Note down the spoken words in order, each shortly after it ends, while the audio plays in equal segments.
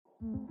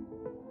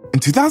In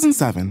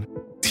 2007,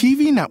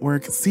 TV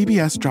network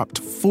CBS dropped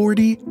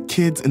 40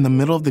 kids in the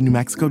middle of the New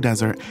Mexico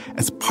desert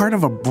as part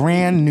of a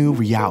brand new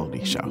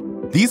reality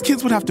show. These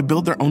kids would have to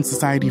build their own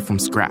society from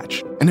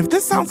scratch. And if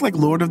this sounds like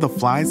Lord of the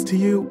Flies to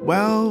you,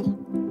 well,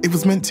 it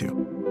was meant to.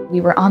 We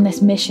were on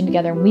this mission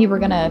together, and we were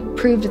going to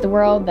prove to the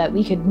world that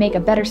we could make a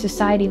better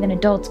society than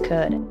adults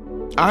could.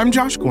 I'm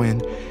Josh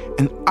Gwynn,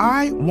 and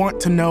I want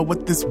to know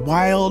what this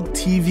wild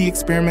TV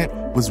experiment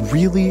was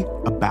really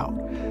about.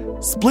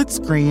 Split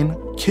Screen,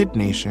 Kid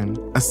Nation,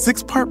 a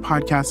 6-part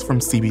podcast from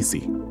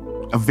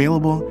CBC.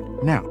 Available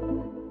now.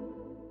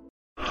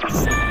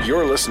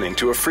 You're listening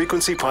to a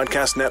Frequency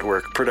Podcast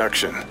Network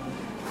production.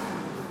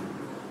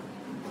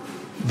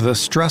 The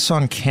stress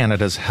on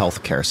Canada's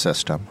healthcare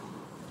system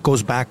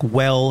goes back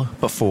well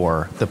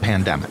before the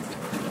pandemic.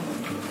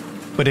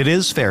 But it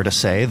is fair to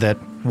say that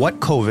what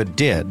COVID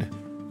did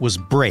was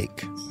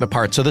break the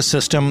parts of the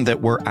system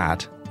that were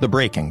at the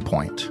breaking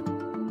point.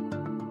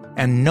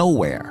 And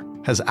nowhere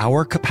has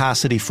our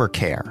capacity for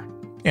care,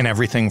 in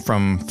everything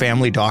from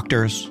family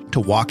doctors to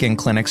walk-in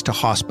clinics to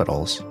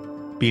hospitals,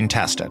 been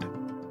tested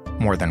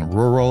more than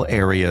rural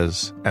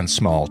areas and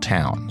small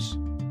towns.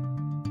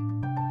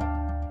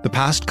 The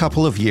past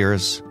couple of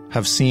years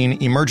have seen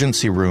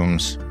emergency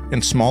rooms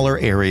in smaller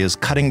areas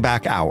cutting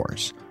back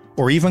hours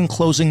or even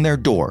closing their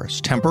doors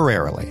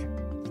temporarily,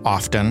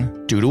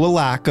 often due to a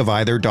lack of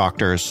either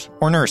doctors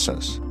or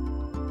nurses.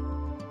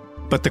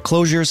 But the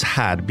closures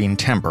had been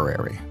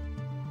temporary.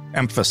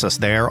 Emphasis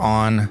there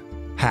on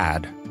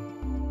had.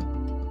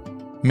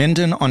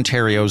 Minden,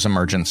 Ontario's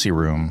emergency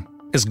room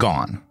is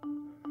gone,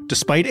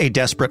 despite a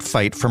desperate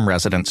fight from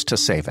residents to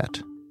save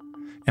it.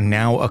 And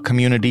now a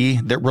community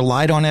that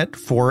relied on it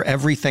for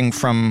everything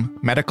from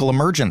medical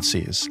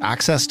emergencies,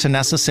 access to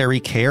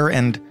necessary care,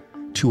 and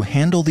to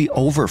handle the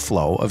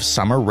overflow of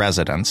summer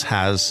residents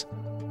has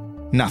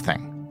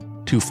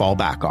nothing to fall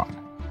back on.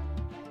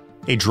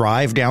 A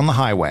drive down the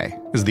highway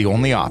is the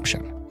only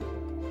option,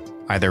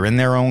 either in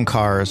their own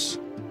cars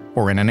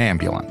or in an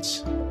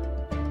ambulance.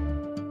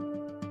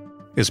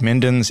 Is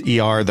Minden's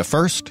ER the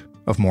first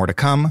of more to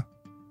come?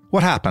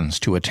 What happens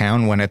to a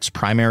town when its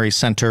primary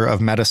center of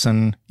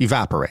medicine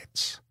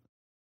evaporates?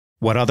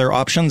 What other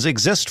options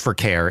exist for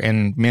care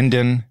in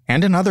Minden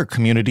and in other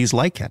communities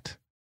like it?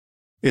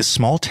 Is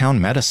small-town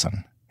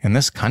medicine in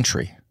this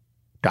country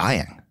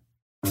dying?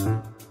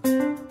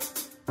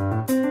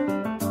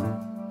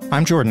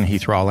 I'm Jordan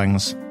Heath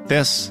Rawlings.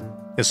 This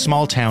is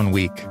Small Town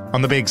Week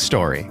on The Big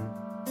Story.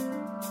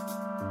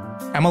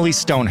 Emily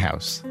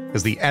Stonehouse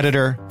is the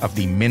editor of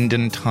the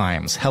Minden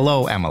Times.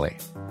 Hello, Emily.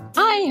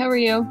 Hi, how are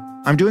you?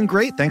 I'm doing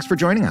great. Thanks for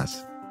joining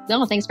us.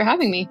 No, thanks for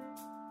having me.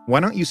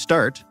 Why don't you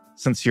start,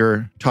 since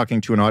you're talking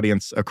to an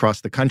audience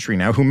across the country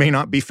now who may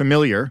not be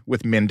familiar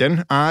with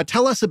Minden.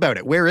 Tell us about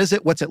it. Where is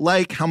it? What's it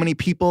like? How many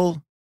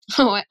people?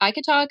 Oh, I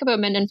could talk about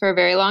Minden for a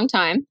very long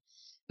time.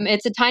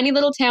 It's a tiny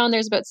little town.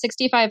 There's about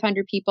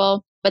 6,500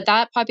 people, but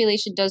that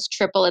population does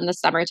triple in the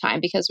summertime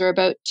because we're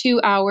about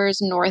 2 hours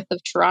north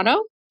of Toronto.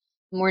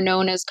 We're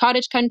known as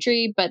cottage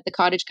country, but the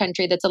cottage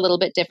country that's a little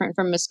bit different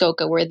from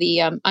Muskoka. We're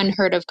the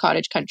unheard of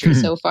cottage country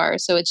so far.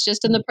 So it's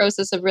just in the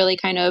process of really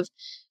kind of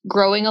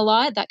growing a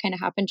lot. That kind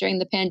of happened during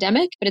the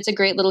pandemic, but it's a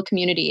great little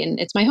community and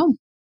it's my home.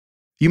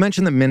 You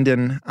mentioned that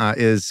Minden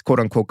is quote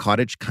unquote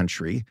cottage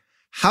country.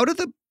 How do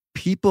the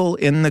people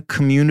in the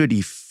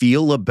community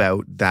feel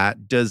about that?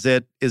 Is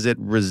it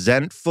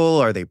resentful?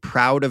 Are they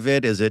proud of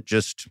it? Is it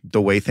just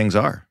the way things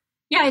are?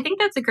 Yeah, I think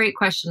that's a great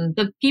question.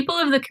 The people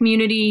of the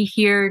community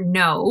here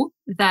know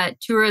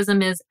that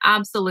tourism is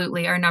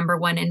absolutely our number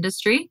one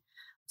industry.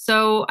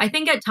 So I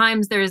think at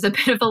times there is a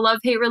bit of a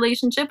love-hate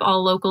relationship.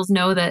 All locals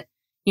know that,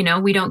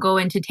 we don't go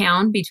into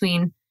town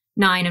between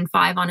 9 and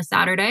 5 on a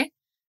Saturday.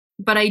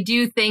 But I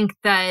do think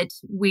that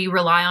we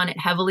rely on it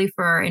heavily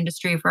for our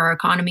industry, for our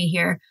economy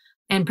here.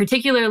 And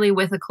particularly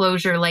with a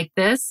closure like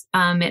this,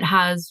 it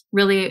has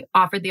really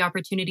offered the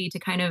opportunity to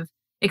kind of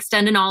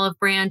extend an olive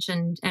branch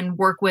and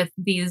work with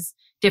these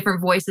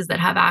different voices that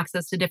have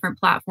access to different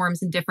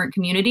platforms in different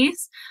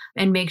communities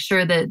and make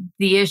sure that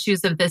the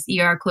issues of this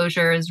ER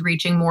closure is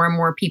reaching more and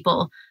more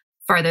people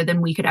farther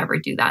than we could ever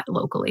do that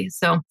locally.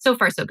 So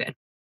far, so good.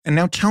 And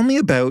now tell me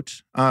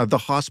about the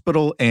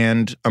hospital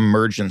and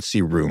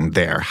emergency room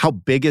there. How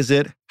big is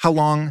it? How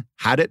long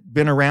had it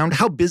been around?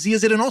 How busy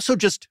is it? And also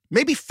just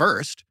maybe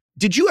first,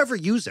 did you ever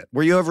use it?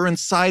 Were you ever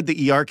inside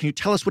the ER? Can you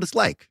tell us what it's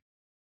like?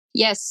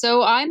 Yes.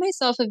 So I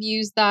myself have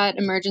used that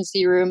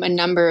emergency room a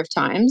number of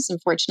times,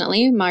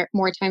 unfortunately,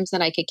 more times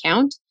than I could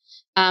count.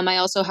 I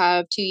also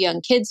have 2 young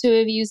kids who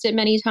have used it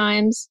many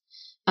times.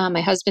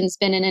 My husband's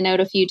been in and out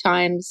a few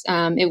times.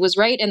 It was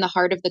right in the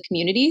heart of the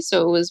community,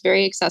 so it was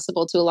very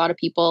accessible to a lot of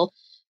people.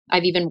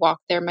 I've even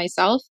walked there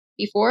myself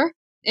before.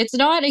 It's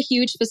not a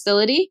huge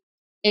facility.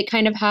 It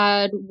kind of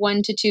had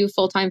 1 to 2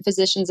 full-time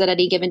physicians at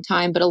any given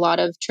time, but a lot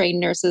of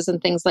trained nurses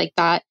and things like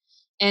that.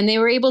 And they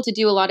were able to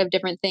do a lot of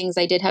different things.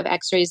 I did have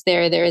x-rays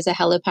there. There is a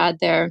helipad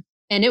there.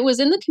 And it was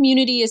in the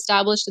community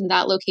established in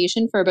that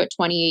location for about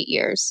 28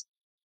 years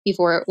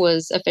before it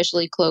was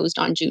officially closed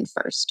on June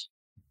 1st.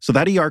 So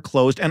that ER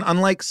closed. And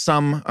unlike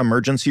some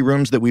emergency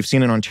rooms that we've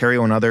seen in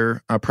Ontario and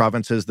other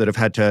provinces that have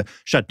had to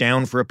shut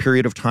down for a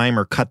period of time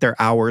or cut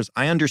their hours,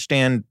 I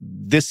understand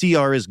this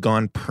ER is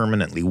gone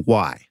permanently.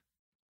 Why?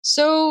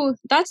 So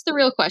that's the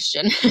real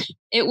question.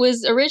 It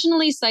was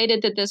originally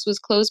cited that this was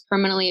closed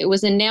permanently. It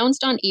was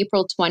announced on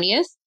April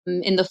 20th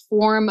in the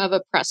form of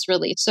a press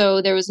release.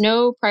 So there was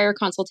no prior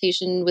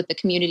consultation with the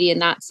community in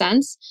that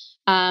sense.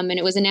 And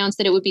it was announced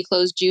that it would be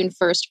closed June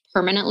 1st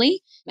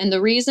permanently. And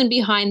the reason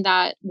behind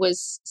that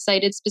was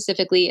cited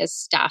specifically as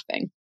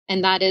staffing.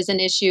 And that is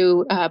an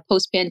issue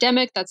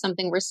post-pandemic. That's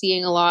something we're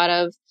seeing a lot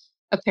of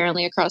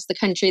apparently across the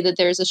country, that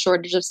there's a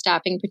shortage of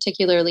staffing,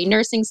 particularly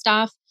nursing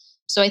staff.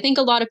 So I think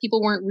a lot of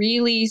people weren't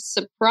really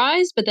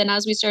surprised. But then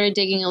as we started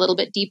digging a little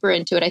bit deeper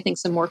into it, I think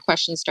some more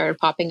questions started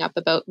popping up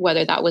about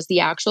whether that was the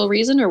actual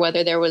reason or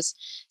whether there was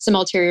some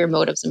ulterior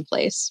motives in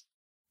place.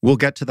 We'll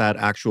get to that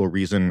actual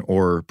reason,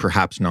 or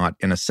perhaps not,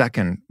 in a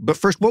second. But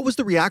first, what was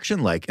the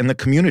reaction like in the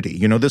community?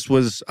 You know, this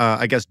was,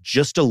 I guess,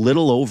 just a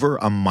little over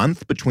a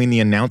month between the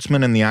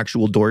announcement and the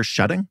actual doors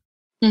shutting?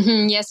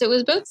 Mm-hmm. Yes, it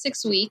was about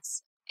 6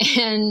 weeks.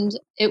 And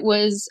it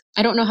was,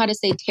 I don't know how to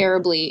say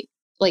terribly,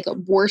 like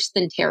worse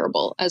than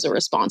terrible as a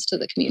response to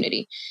the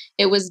community.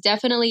 It was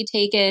definitely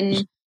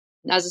taken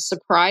as a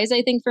surprise,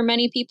 I think, for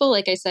many people.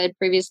 Like I said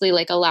previously,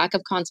 like a lack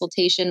of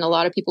consultation. A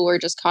lot of people were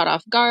just caught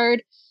off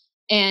guard.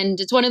 And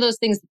it's one of those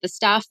things that the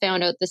staff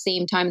found out the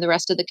same time the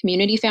rest of the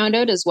community found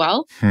out as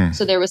well.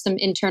 So there was some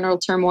internal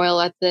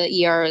turmoil at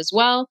the ER as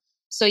well.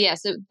 So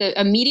yes,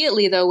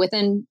 immediately though,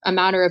 within a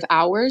matter of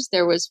hours,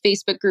 there was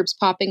Facebook groups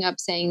popping up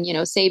saying, you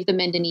know, save the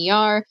Minden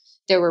ER.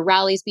 There were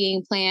rallies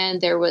being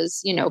planned. There was,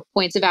 you know,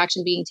 points of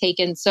action being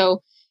taken.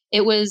 So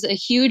it was a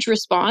huge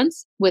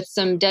response with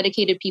some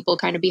dedicated people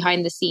kind of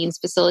behind the scenes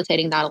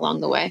facilitating that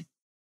along the way.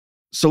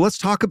 So let's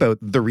talk about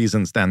the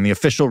reasons then. The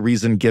official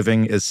reason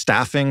giving is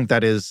staffing.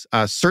 That is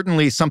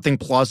certainly something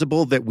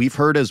plausible that we've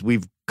heard as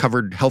we've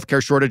covered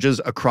healthcare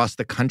shortages across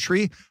the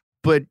country.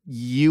 But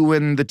you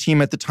and the team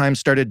at the time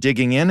started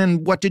digging in,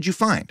 and what did you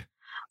find?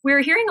 We were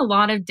hearing a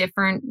lot of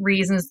different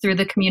reasons through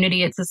the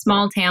community. It's a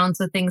small town,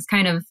 so things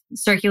kind of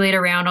circulate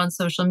around on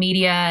social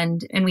media.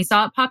 And we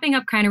saw it popping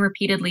up kind of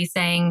repeatedly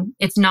saying,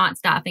 it's not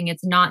staffing,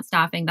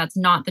 that's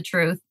not the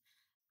truth.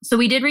 So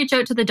we did reach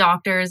out to the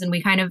doctors and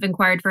we kind of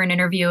inquired for an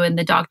interview, and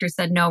the doctor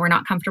said, no, we're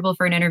not comfortable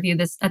for an interview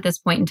at this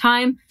point in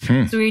time.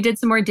 So we did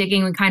some more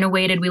digging. We kind of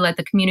waited. We let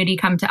the community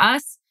come to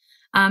us.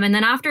 And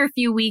then after a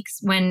few weeks,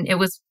 when it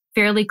was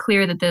fairly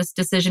clear that this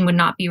decision would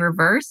not be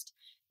reversed,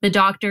 the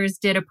doctors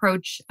did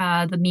approach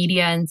the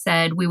media and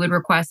said, we would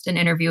request an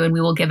interview and we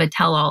will give a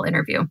tell-all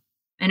interview.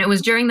 And it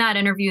was during that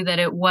interview that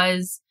it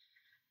was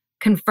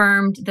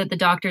confirmed that the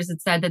doctors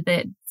had said that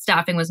the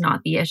staffing was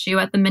not the issue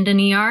at the Minden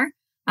ER.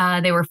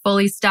 They were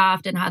fully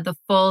staffed and had the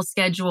full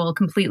schedule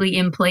completely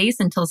in place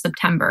until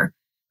September,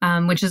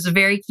 which is a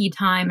very key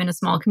time in a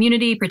small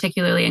community,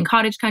 particularly in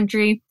cottage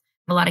country,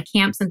 a lot of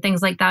camps and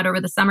things like that over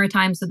the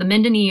summertime. So the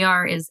Minden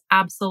ER is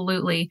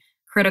absolutely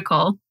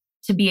critical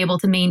to be able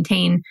to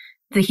maintain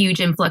the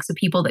huge influx of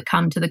people that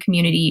come to the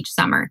community each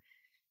summer.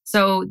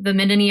 So the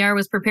Minden ER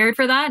was prepared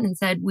for that and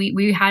said,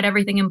 we had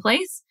everything in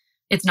place.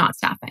 It's not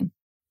staffing.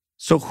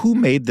 So who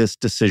made this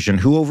decision?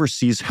 Who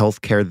oversees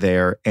healthcare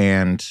there?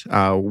 And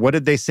what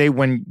did they say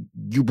when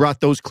you brought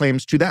those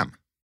claims to them?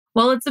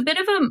 Well, it's a bit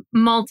of a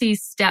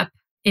multi-step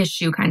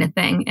issue kind of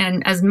thing,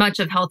 and as much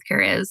of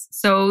healthcare is.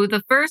 So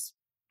the first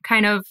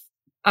kind of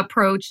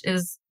approach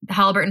is the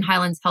Haliburton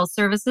Highlands Health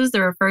Services.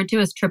 They're referred to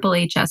as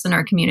HHS in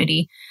our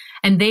community.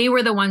 And they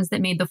were the ones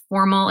that made the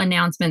formal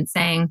announcement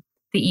saying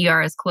the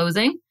ER is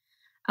closing.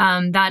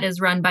 That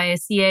is run by a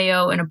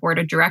CAO and a board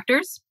of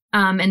directors.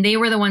 And they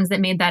were the ones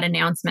that made that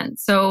announcement.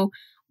 So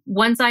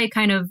once I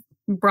kind of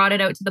brought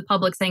it out to the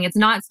public saying it's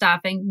not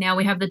staffing, now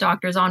we have the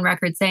doctors on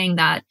record saying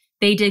that.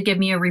 They did give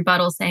me a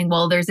rebuttal saying,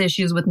 well, there's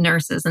issues with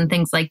nurses and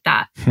things like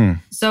that.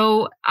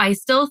 So I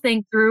still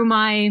think through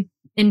my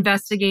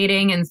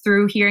investigating and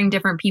through hearing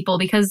different people,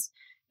 because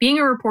being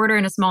a reporter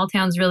in a small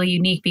town is really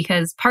unique,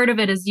 because part of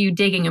it is you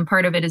digging and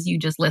part of it is you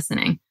just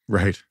listening.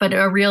 Right. But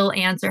a real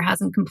answer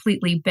hasn't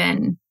completely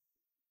been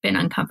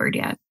uncovered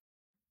yet.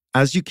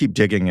 As you keep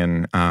digging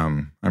in,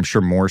 I'm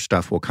sure more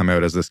stuff will come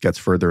out as this gets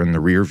further in the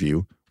rear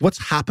view.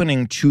 What's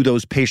happening to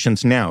those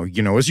patients now?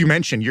 You know, as you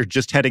mentioned, you're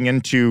just heading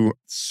into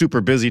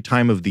super busy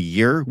time of the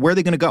year. Where are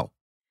they going to go?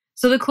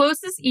 So the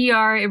closest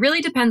ER, it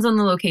really depends on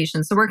the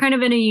location. So we're kind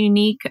of in a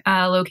unique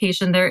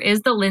location. There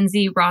is the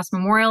Lindsay Ross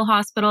Memorial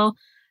Hospital.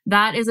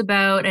 That is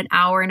about an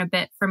hour and a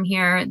bit from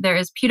here. There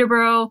is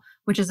Peterborough,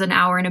 which is an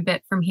hour and a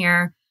bit from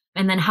here.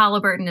 And then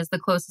Haliburton is the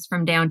closest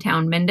from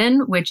downtown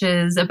Minden, which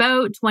is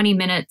about 20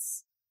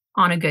 minutes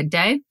on a good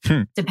day,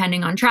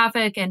 depending on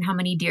traffic and how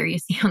many deer you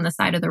see on the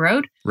side of the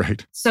road.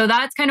 Right. So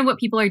that's kind of what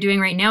people are doing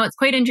right now. It's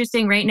quite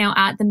interesting. Right now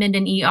at the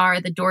Minden ER,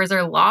 the doors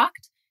are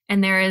locked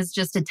and there is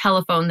just a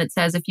telephone that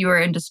says, if you are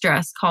in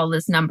distress, call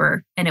this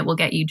number and it will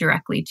get you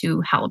directly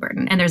to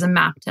Haliburton. And there's a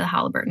map to the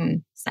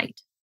Haliburton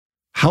site.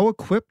 How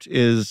equipped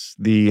is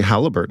the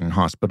Haliburton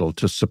Hospital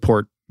to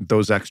support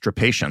those extra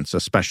patients,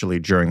 especially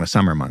during the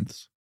summer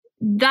months?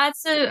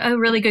 That's a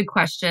really good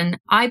question.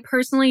 I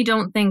personally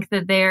don't think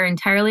that they're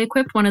entirely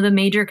equipped. One of the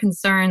major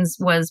concerns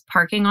was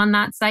parking on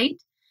that site.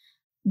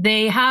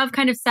 They have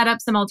kind of set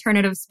up some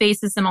alternative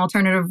spaces, some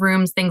alternative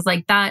rooms, things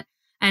like that.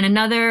 And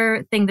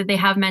another thing that they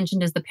have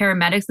mentioned is the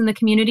paramedics in the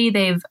community.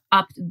 They've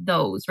upped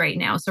those right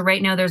now. So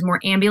right now there's more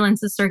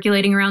ambulances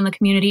circulating around the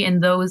community,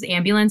 and those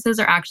ambulances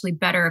are actually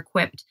better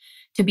equipped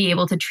to be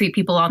able to treat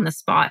people on the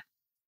spot.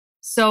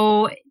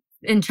 So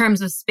in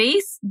terms of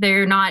space,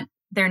 they're not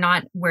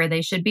where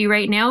they should be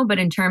right now. But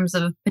in terms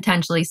of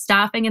potentially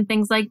staffing and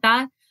things like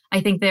that,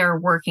 I think they're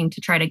working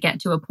to try to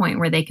get to a point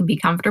where they can be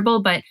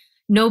comfortable. But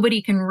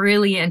nobody can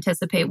really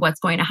anticipate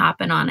what's going to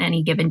happen on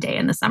any given day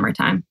in the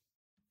summertime.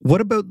 What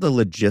about the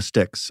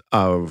logistics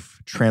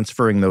of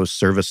transferring those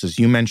services?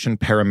 You mentioned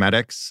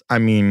paramedics. I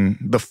mean,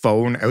 the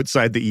phone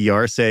outside the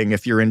ER saying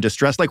if you're in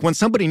distress, like when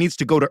somebody needs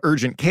to go to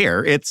urgent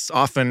care, it's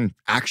often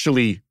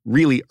actually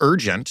really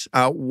urgent.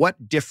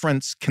 What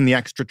difference can the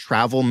extra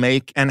travel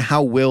make, and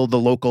how will the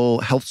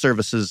local health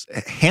services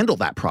handle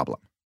that problem?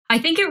 I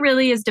think it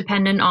really is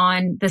dependent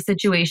on the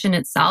situation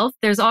itself.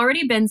 There's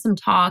already been some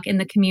talk in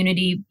the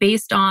community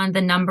based on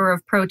the number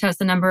of protests,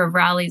 the number of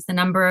rallies, the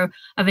number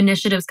of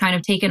initiatives kind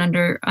of taken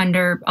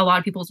under a lot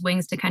of people's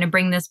wings to kind of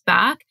bring this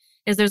back.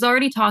 There's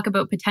already talk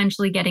about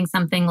potentially getting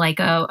something like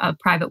a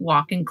private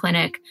walk-in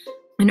clinic,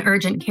 an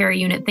urgent care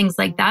unit, things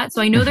like that.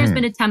 So I know there's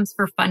been attempts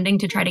for funding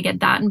to try to get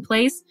that in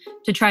place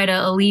to try to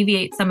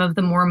alleviate some of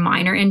the more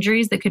minor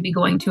injuries that could be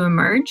going to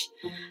emerge.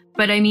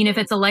 But I mean, if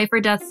it's a life or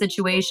death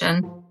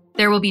situation,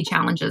 there will be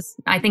challenges.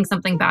 I think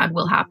something bad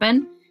will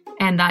happen,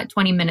 and that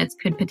 20 minutes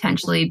could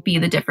potentially be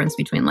the difference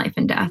between life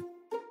and death.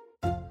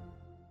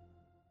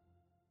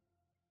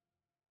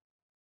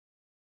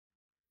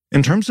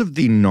 In terms of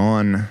the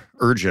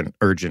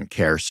urgent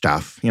care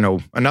stuff,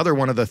 another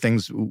one of the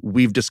things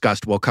we've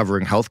discussed while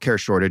covering healthcare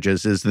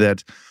shortages is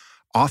that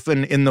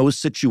often in those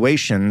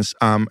situations,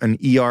 an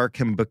ER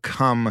can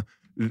become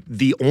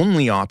the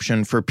only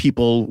option for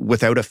people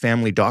without a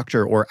family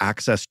doctor or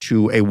access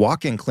to a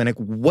walk-in clinic.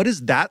 What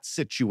is that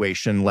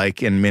situation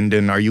like in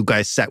Minden? Are you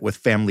guys set with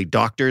family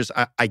doctors?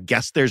 I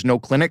guess there's no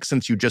clinic,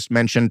 since you just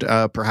mentioned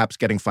perhaps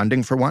getting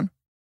funding for one.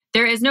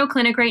 There is no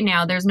clinic right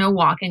now. There's no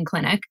walk-in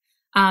clinic.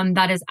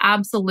 That is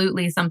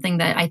absolutely something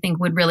that I think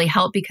would really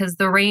help, because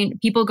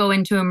people go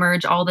into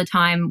Emerge all the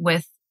time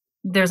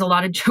there's a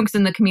lot of jokes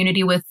in the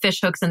community with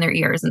fish hooks in their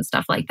ears and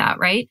stuff like that,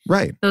 right?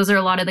 Right. Those are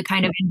a lot of the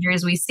kind of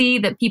injuries we see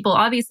that people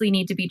obviously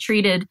need to be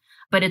treated,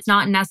 but it's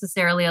not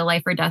necessarily a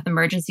life or death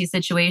emergency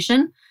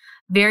situation.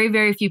 Very,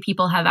 very few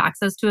people have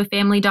access to a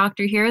family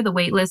doctor here. The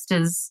wait list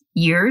is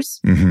years.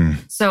 Mm-hmm.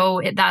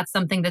 So that's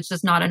something that's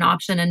just not an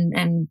option.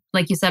 And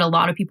like you said, a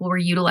lot of people were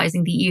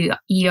utilizing the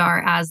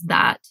ER as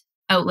that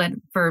outlet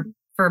for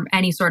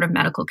any sort of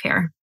medical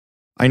care.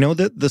 I know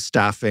that the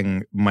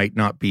staffing might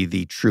not be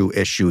the true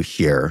issue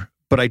here,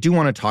 but I do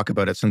want to talk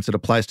about it since it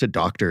applies to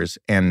doctors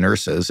and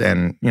nurses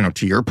and,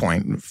 to your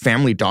point,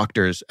 family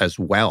doctors as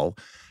well.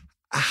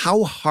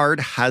 How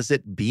hard has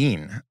it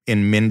been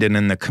in Minden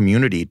and the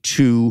community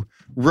to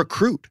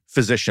recruit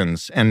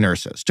physicians and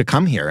nurses to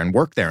come here and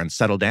work there and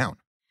settle down?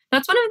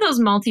 That's one of those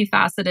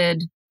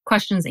multifaceted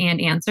questions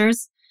and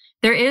answers.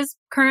 There is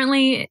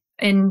currently,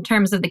 in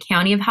terms of the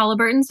county of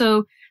Haliburton,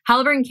 so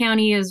Haliburton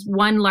County is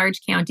one large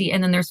county,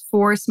 and then there's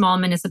 4 small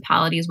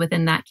municipalities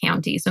within that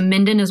county. So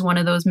Minden is one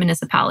of those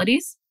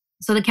municipalities.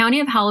 So the county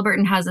of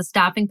Haliburton has a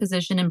staffing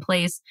position in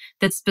place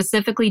that's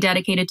specifically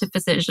dedicated to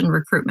physician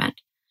recruitment.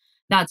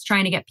 That's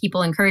trying to get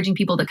people, encouraging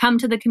people to come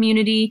to the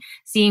community,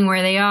 seeing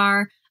where they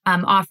are,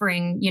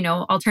 offering,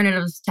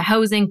 alternatives to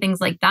housing, things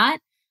like that.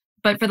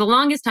 But for the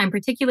longest time,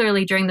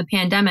 particularly during the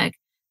pandemic,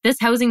 this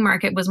housing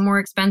market was more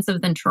expensive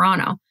than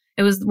Toronto.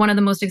 It was one of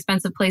the most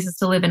expensive places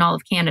to live in all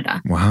of Canada.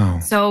 Wow.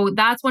 So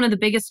that's one of the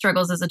biggest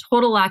struggles, is a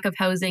total lack of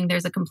housing.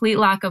 There's a complete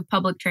lack of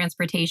public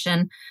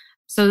transportation.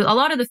 So a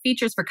lot of the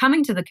features for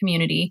coming to the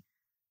community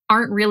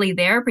aren't really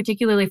there,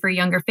 particularly for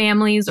younger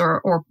families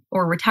or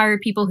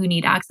retired people who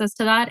need access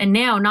to that. And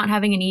now not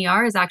having an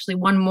ER is actually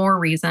one more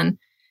reason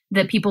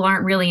that people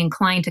aren't really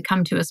inclined to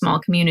come to a small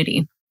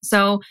community.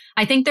 So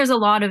I think there's a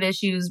lot of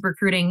issues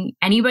recruiting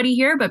anybody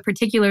here, but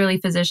particularly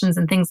physicians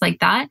and things like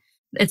that.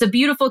 It's a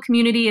beautiful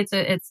community.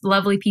 It's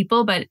lovely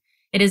people, but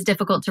it is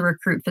difficult to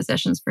recruit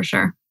physicians for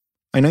sure.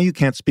 I know you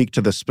can't speak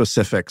to the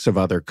specifics of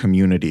other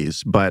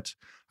communities, but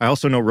I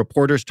also know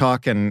reporters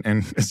talk and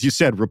as you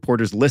said,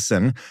 reporters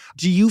listen.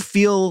 Do you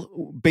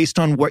feel, based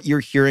on what you're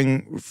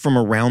hearing from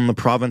around the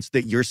province,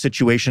 that your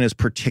situation is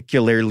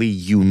particularly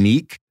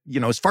unique?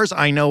 As far as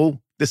I know,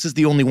 this is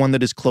the only one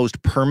that is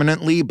closed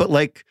permanently, but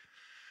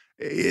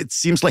it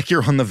seems like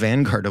you're on the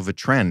vanguard of a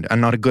trend and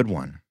not a good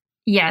one.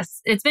 Yes,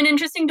 it's been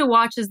interesting to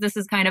watch as this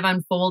has kind of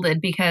unfolded,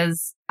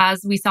 because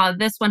as we saw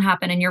this one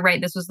happen, and you're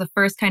right, this was the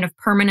first kind of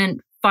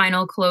permanent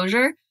final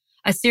closure,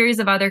 a series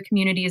of other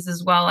communities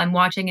as well. I'm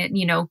watching it,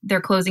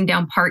 they're closing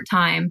down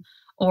part-time,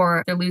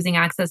 or they're losing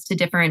access to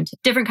different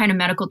kind of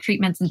medical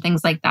treatments and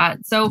things like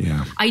that. So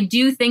yeah. I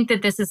do think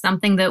that this is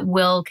something that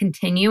will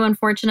continue,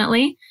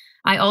 unfortunately.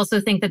 I also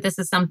think that this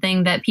is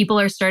something that people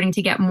are starting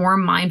to get more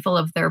mindful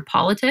of their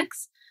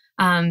politics.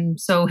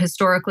 So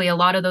historically, a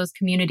lot of those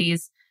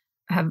communities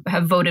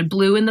have voted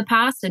blue in the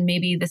past, and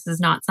maybe this is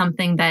not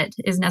something that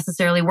is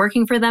necessarily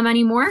working for them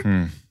anymore.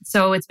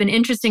 So it's been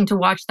interesting to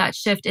watch that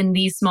shift in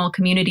these small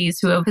communities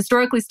who have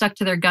historically stuck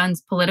to their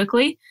guns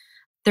politically.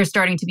 They're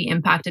starting to be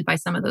impacted by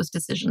some of those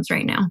decisions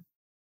right now.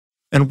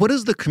 And what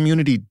is the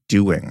community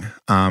doing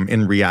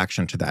in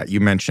reaction to that? You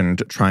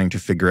mentioned trying to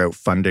figure out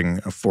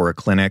funding for a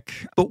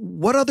clinic, but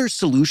what other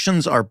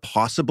solutions are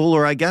possible?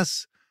 Or I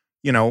guess,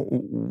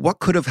 what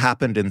could have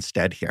happened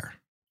instead here?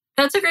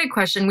 That's a great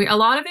question. A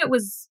lot of it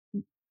was,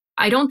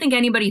 I don't think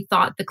anybody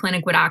thought the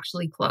clinic would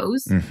actually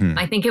close.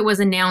 I think it was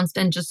announced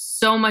and just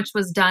so much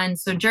was done.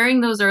 So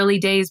during those early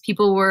days,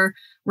 people were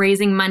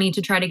raising money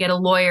to try to get a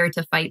lawyer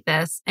to fight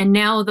this. And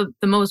now the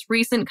most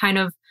recent kind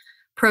of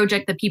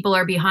project that people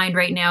are behind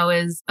right now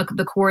is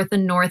the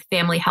Kawartha North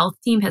Family Health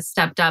Team has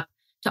stepped up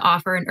to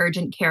offer an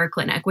urgent care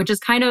clinic, which is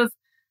kind of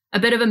a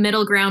bit of a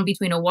middle ground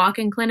between a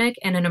walk-in clinic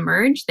and an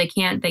emerge. They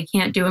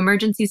can't do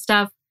emergency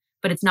stuff,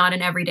 but it's not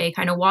an everyday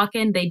kind of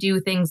walk-in. They do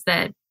things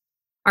that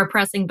are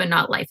pressing but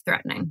not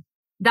life-threatening.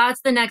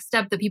 That's the next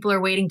step that people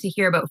are waiting to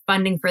hear about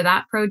funding for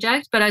that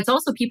project. But it's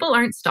also people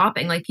aren't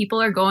stopping. Like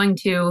people are going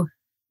to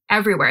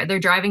everywhere. They're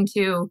driving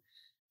to,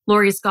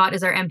 Laurie Scott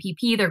is our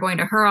MPP. They're going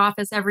to her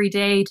office every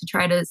day to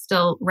try to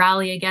still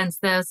rally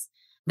against this.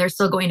 They're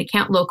still going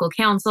to local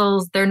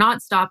councils. They're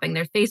not stopping.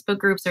 Their Facebook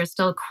groups are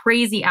still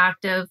crazy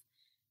active.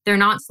 They're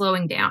not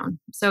slowing down.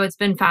 So it's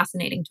been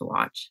fascinating to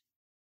watch.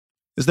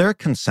 Is there a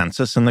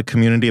consensus in the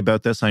community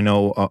about this? I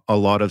know a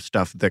lot of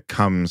stuff that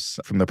comes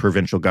from the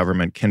provincial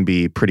government can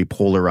be pretty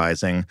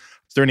polarizing.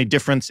 Is there any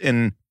difference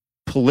in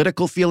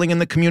political feeling in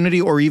the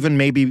community, or even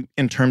maybe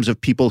in terms of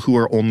people who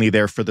are only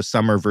there for the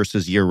summer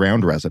versus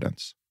year-round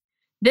residents?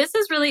 This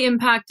has really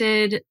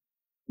impacted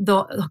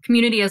the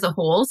community as a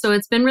whole. So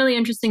it's been really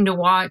interesting to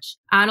watch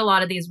at a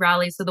lot of these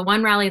rallies. So the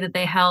one rally that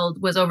they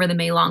held was over the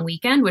May long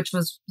weekend, which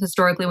was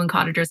historically when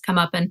cottagers come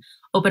up and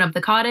open up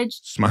the cottage.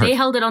 Smart. They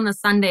held it on the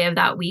Sunday of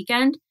that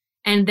weekend.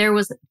 And there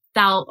was,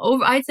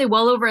 I'd say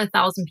well over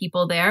 1,000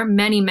 people there,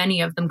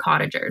 many of them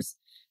cottagers.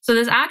 So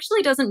this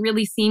actually doesn't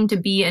really seem to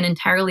be an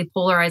entirely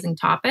polarizing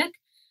topic.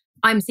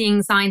 I'm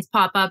seeing signs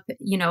pop up,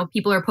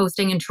 people are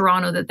posting in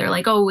Toronto that they're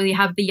like, oh, we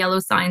have the yellow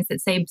signs that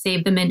say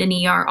Save the Minden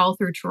ER all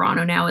through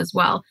Toronto now as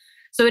well.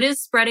 So it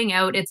is spreading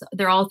out.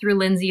 They're all through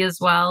Lindsay as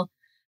well.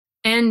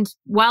 And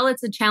while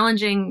it's a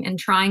challenging and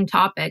trying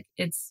topic,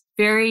 it's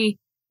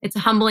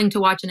humbling to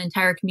watch an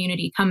entire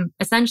community come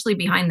essentially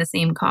behind the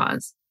same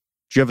cause.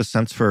 Do you have a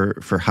sense for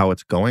how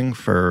it's going,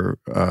 for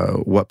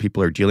what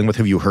people are dealing with?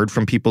 Have you heard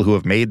from people who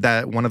have made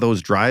that one of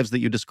those drives that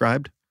you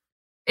described?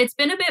 It's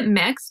been a bit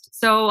mixed.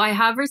 So I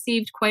have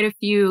received quite a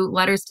few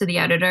letters to the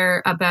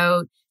editor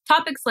about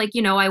topics like,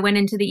 I went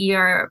into the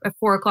ER at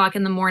 4:00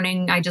 in the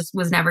morning. I just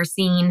was never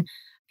seen.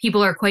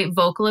 People are quite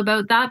vocal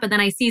about that. But then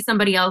I see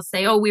somebody else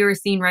say, oh, we were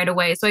seen right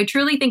away. So I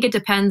truly think it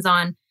depends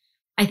on,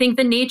 I think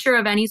the nature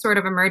of any sort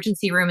of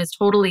emergency room is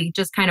totally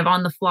just kind of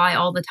on the fly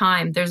all the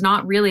time. There's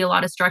not really a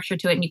lot of structure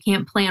to it and you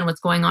can't plan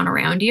what's going on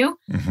around you.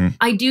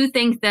 I do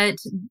think that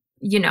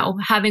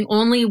having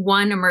only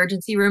one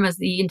emergency room as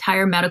the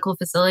entire medical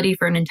facility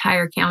for an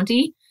entire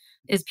county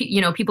is,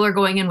 people are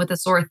going in with a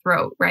sore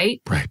throat,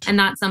 right? Right. And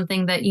that's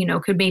something that,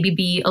 could maybe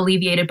be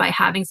alleviated by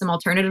having some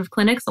alternative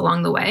clinics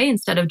along the way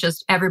instead of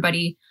just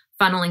everybody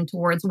funneling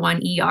towards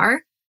one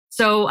ER.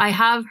 So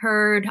I've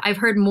heard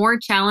more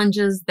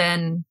challenges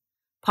than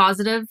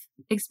positive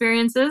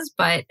experiences,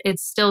 but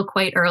it's still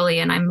quite early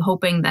and I'm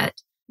hoping that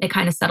it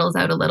kind of settles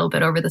out a little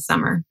bit over the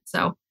summer.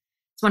 So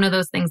it's one of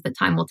those things that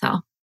time will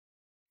tell.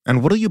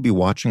 And what will you be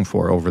watching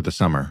for over the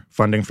summer?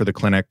 Funding for the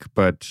clinic,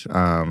 but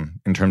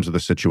in terms of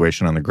the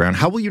situation on the ground,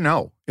 how will you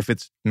know if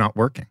it's not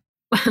working?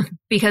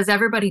 Because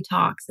everybody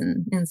talks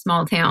in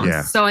small towns.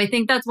 Yeah. So I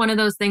think that's one of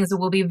those things that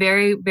we'll be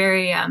very,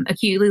 very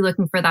acutely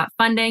looking for that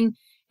funding.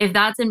 If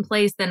that's in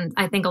place, then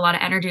I think a lot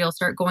of energy will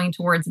start going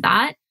towards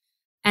that.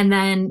 And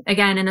then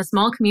again, in a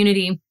small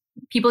community,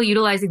 people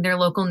utilizing their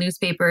local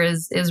newspaper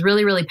is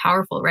really, really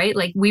powerful, right?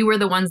 Like we were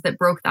the ones that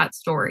broke that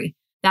story.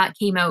 That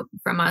came out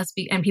from us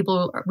and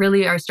people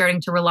really are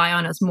starting to rely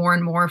on us more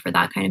and more for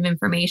that kind of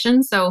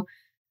information. So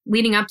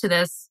leading up to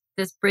this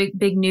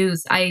big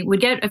news, I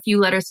would get a few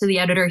letters to the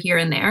editor here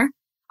and there.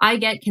 I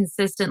get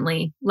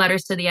consistently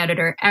letters to the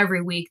editor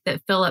every week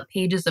that fill up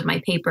pages of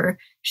my paper,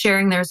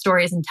 sharing their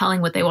stories and telling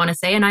what they want to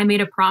say. And I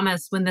made a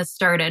promise when this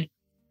started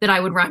that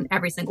I would run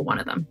every single one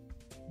of them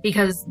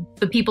because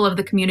the people of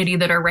the community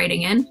that are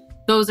writing in,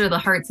 those are the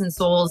hearts and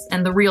souls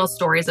and the real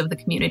stories of the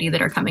community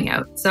that are coming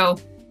out. So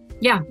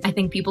yeah, I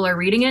think people are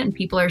reading it and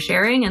people are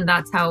sharing, and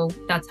that's how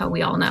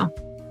we all know.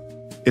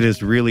 It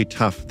is really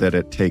tough that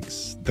it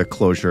takes the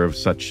closure of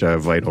such a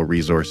vital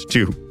resource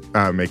to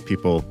make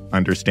people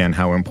understand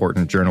how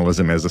important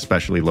journalism is,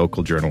 especially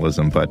local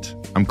journalism. But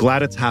I'm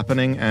glad it's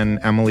happening. And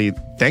Emily,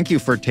 thank you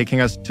for taking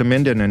us to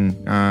Minden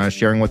and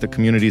sharing what the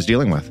community is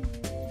dealing with.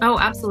 Oh,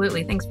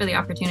 absolutely. Thanks for the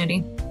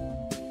opportunity.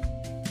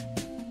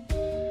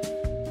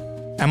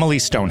 Emily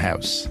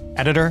Stonehouse,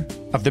 editor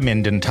of the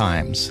Minden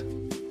Times.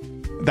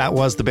 That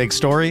was The Big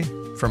Story.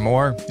 For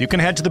more, you can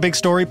head to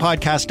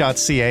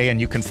thebigstorypodcast.ca and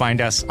you can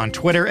find us on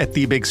Twitter at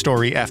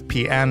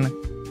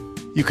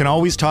TheBigStoryFPN. You can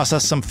always toss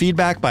us some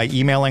feedback by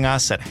emailing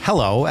us at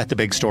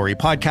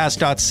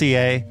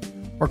hello@thebigstorypodcast.ca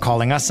or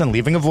calling us and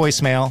leaving a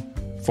voicemail,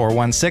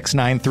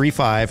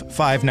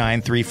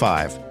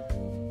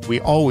 416-935-5935. We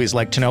always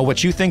like to know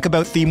what you think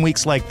about theme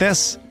weeks like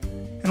this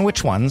and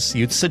which ones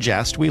you'd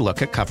suggest we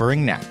look at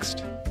covering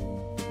next.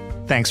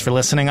 Thanks for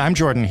listening. I'm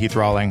Jordan Heath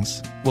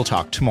Rawlings. We'll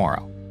talk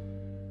tomorrow.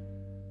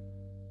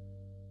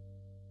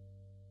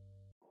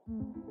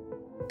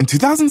 In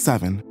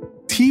 2007,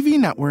 TV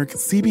network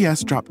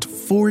CBS dropped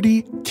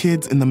 40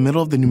 kids in the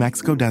middle of the New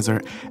Mexico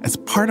desert as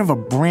part of a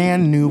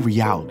brand new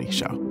reality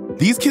show.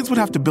 These kids would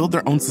have to build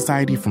their own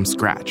society from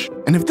scratch.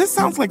 And if this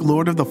sounds like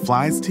Lord of the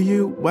Flies to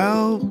you,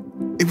 well,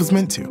 it was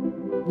meant to.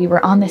 We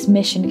were on this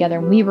mission together,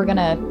 and we were going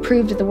to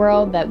prove to the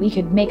world that we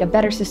could make a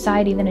better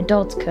society than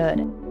adults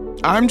could.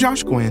 I'm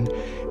Josh Gwynn,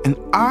 and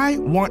I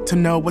want to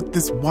know what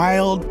this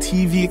wild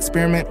TV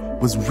experiment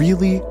was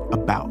really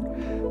about.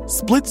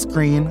 Split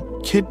Screen,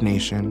 Kid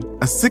Nation,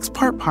 a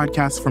 6-part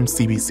podcast from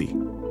CBC.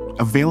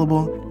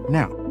 Available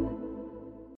now.